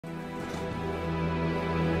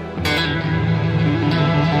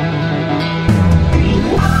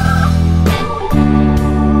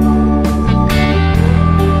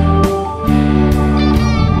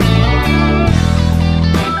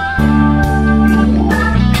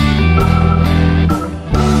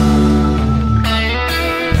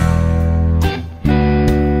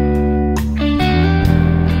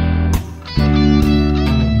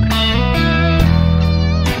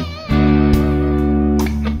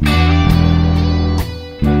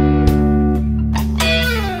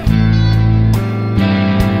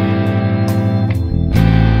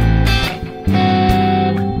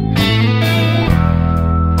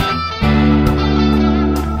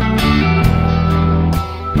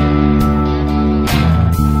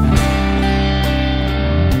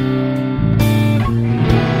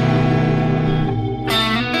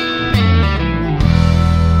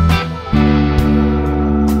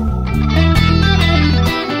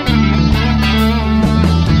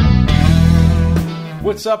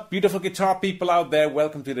what's up, beautiful guitar people out there?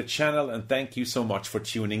 Welcome to the channel and thank you so much for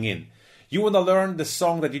tuning in. You want to learn the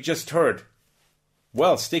song that you just heard?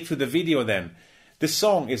 Well, stick to the video then. This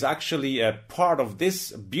song is actually a part of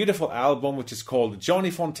this beautiful album, which is called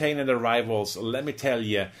Johnny Fontane and the Rivals, Let Me Tell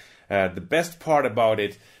Ya. The best part about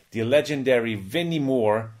it, the legendary Vinnie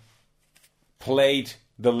Moore played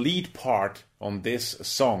the lead part on this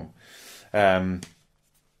song.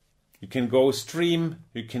 You can go stream,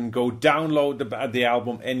 you can go download the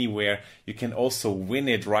album anywhere. You can also win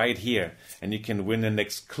it right here. And you can win an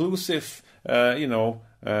exclusive,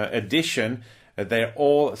 edition. They're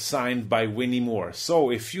all signed by Vinnie Moore. So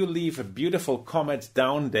if you leave a beautiful comment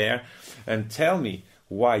down there and tell me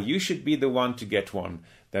why you should be the one to get one,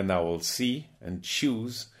 then I will see and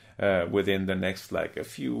choose within the next a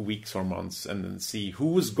few weeks or months and then see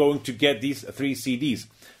who's going to get these 3 CDs.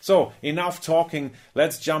 So enough talking,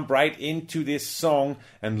 let's jump right into this song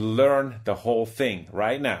and learn the whole thing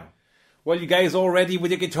right now. Well, you guys all ready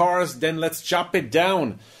with your guitars? Then let's chop it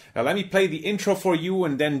down. Let me play the intro for you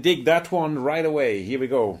and then dig that one right away. Here we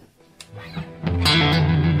go.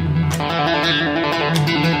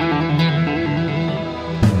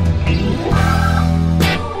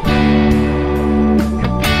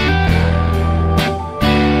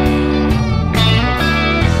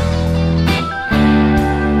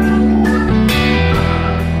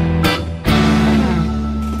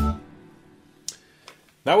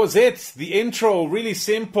 That was it, the intro, really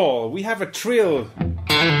simple. We have a trill on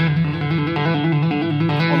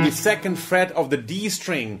the 2nd fret of the D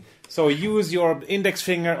string. So use your index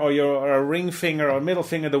finger or your ring finger or middle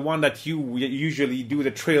finger, the one that you usually do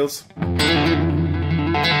the trills.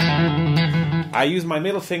 I use my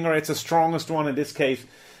middle finger, it's the strongest one in this case.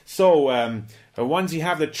 So once you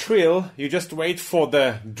have the trill, you just wait for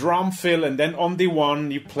the drum fill and then on the one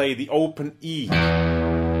you play the open E.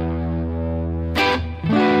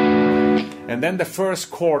 And then the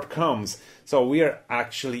first chord comes. So we are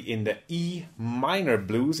actually in the E minor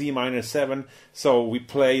blues, E minor 7. So we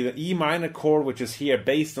play the E minor chord, which is here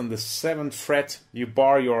based on the 7th fret. You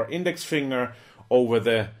bar your index finger over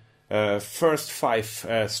the first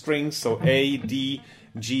 5 strings, so A, D,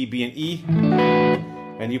 G, B, and E.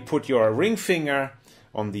 And you put your ring finger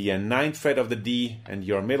on the 9th fret of the D and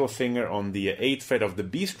your middle finger on the 8th fret of the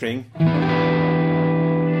B string.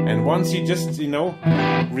 And once you just,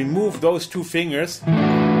 remove those 2 fingers,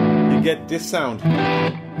 you get this sound.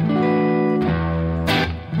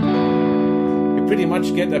 You pretty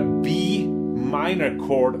much get a B minor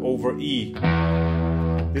chord over E.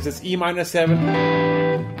 This is E minor 7.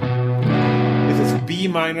 This is B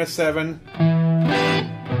minor 7.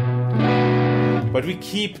 But we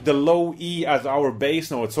keep the low E as our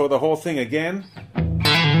bass note. So the whole thing again.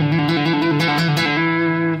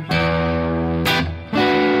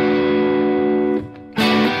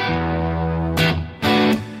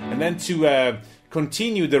 Then to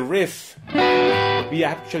continue the riff, we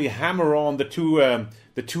actually hammer on the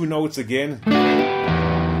two notes again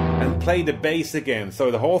and play the bass again.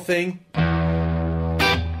 So the whole thing.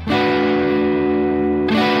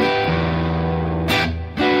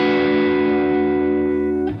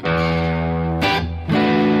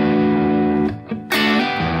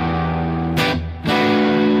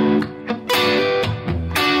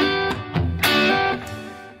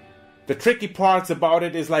 The tricky parts about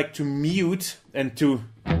it is to mute and to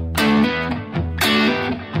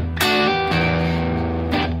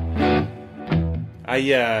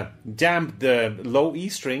I damp the low E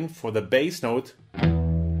string for the bass note.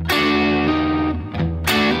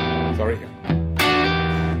 Sorry.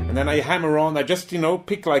 And then I hammer on, I just,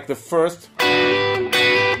 pick the first. I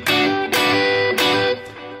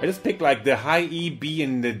just pick the high E, B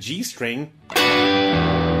and the G string.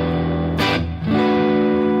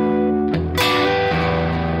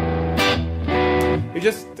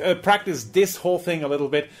 Just practice this whole thing a little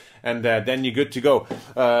bit and then you're good to go.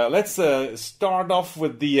 Let's start off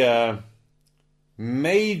with the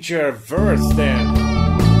major verse then.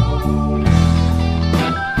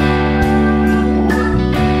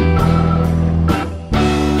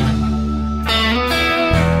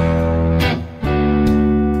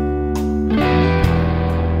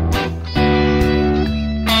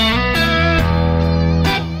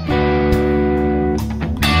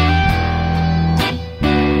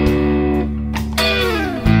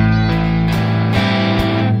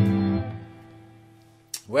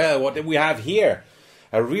 Well, what do we have here?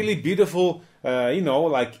 A really beautiful,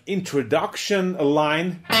 introduction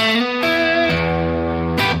line.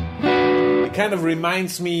 It kind of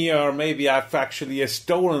reminds me, or maybe I've actually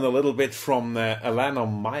stolen a little bit from Alana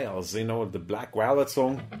Miles, the Black Wallet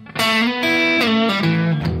song.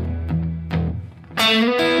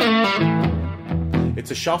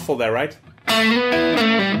 It's a shuffle there, right?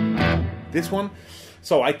 This one.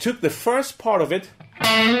 So I took the first part of it.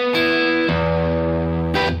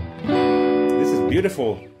 This is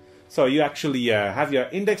beautiful. So you actually have your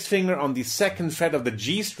index finger on the 2nd fret of the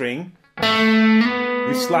G string.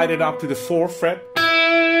 You slide it up to the 4th fret.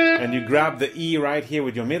 And you grab the E right here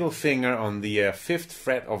with your middle finger on the 5th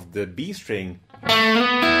fret of the B string.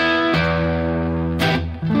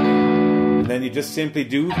 And then you just simply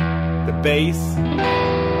do the bass,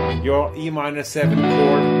 your E minor 7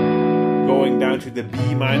 chord, going down to the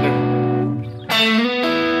B minor.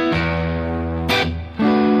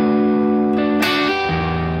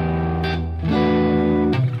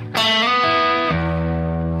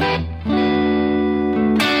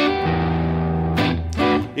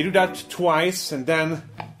 You do that twice, and then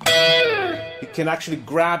you can actually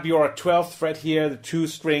grab your 12th fret here, the 2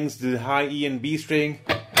 strings, the high E and B string,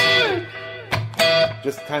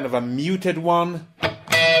 just kind of a muted one,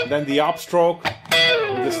 then the upstroke,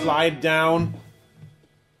 the slide down.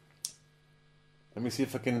 Let me see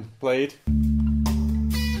if I can play it.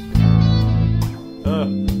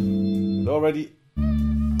 It already.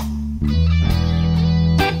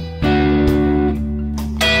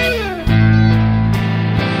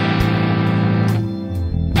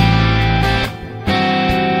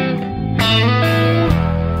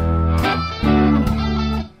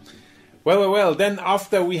 Well, then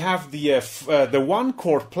after we have the 1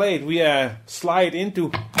 chord played, we slide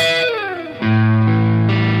into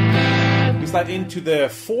the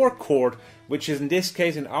 4 chord, which is in this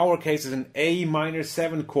case, in our case, is an A minor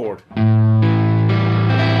 7 chord.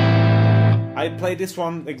 I play this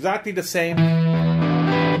one exactly the same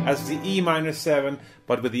as the E minor 7,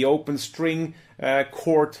 but with the open string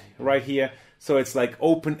chord right here. So it's like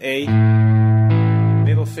open A,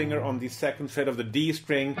 middle finger on the 2nd fret of the D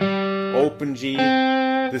string, open G,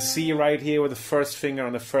 the C right here with the 1st finger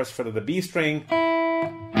on the 1st fret of the B string. And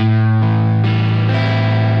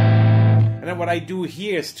then what I do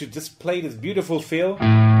here is to just play this beautiful fill.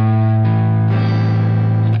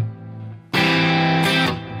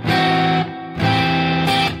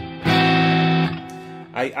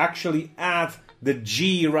 I actually add the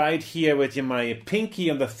G right here with my pinky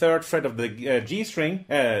on the 3rd fret of the G string,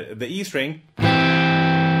 the E string.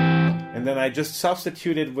 And then I just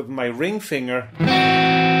substitute it with my ring finger.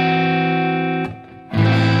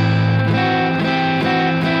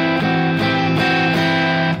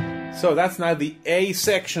 So that's now the A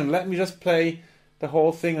section. Let me just play the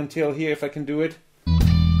whole thing until here, if I can do it.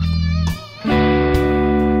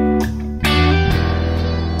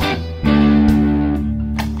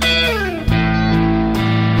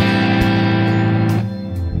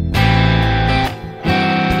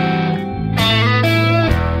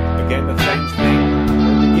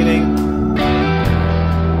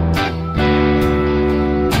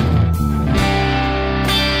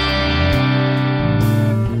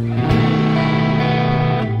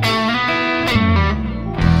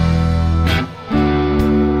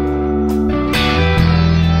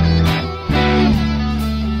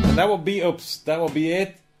 That will be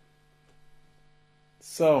it.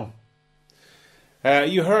 So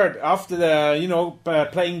you heard after the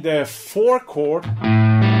playing the 4 chord,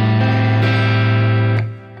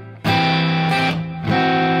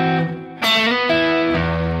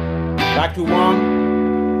 back to 1.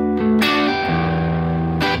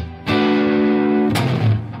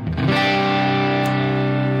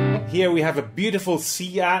 Here we have a beautiful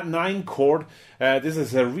C9 chord. This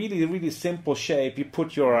is a really simple shape. You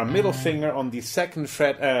put your middle finger on the 2nd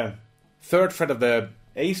fret, 3rd fret of the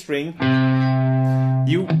A string.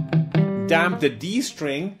 You damp the D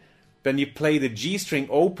string, then you play the G string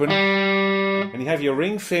open, and you have your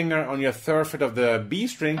ring finger on your 3rd fret of the B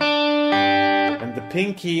string, and the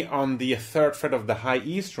pinky on the 3rd fret of the high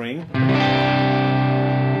E string.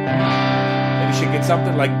 And you should get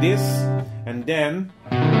something like this, and then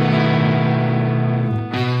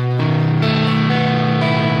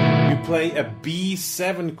play a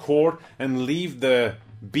B7 chord and leave the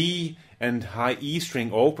B and high E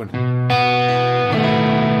string open.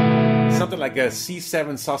 Something like a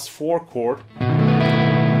C7 sus4 chord,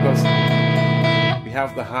 because we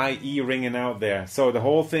have the high E ringing out there. So the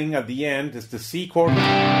whole thing at the end is the C chord.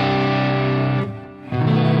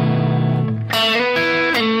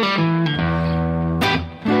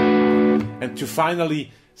 And to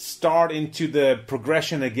finally start into the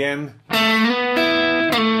progression again,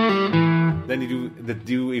 then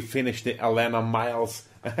you finish the LEMME miles,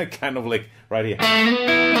 kind of like right here.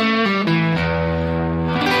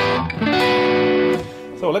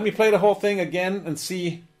 So let me play the whole thing again and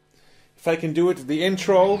see if I can do it. The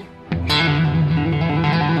intro.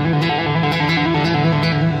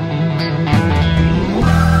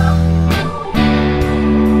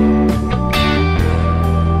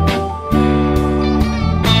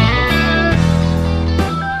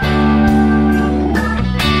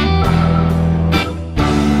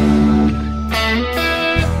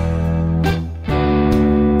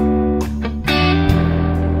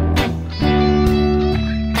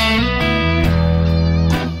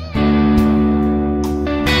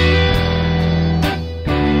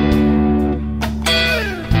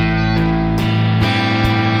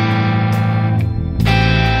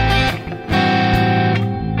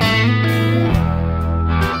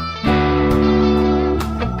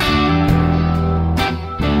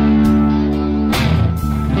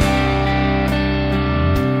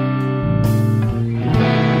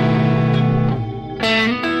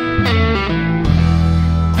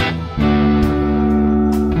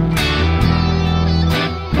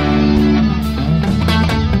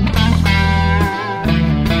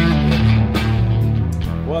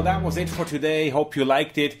 That was it for today. Hope you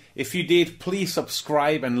liked it. If you did, please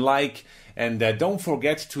subscribe and like, and don't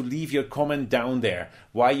forget to leave your comment down there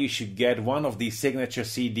why you should get one of these signature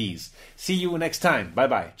CDs. See you next time. Bye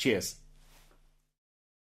bye. Cheers.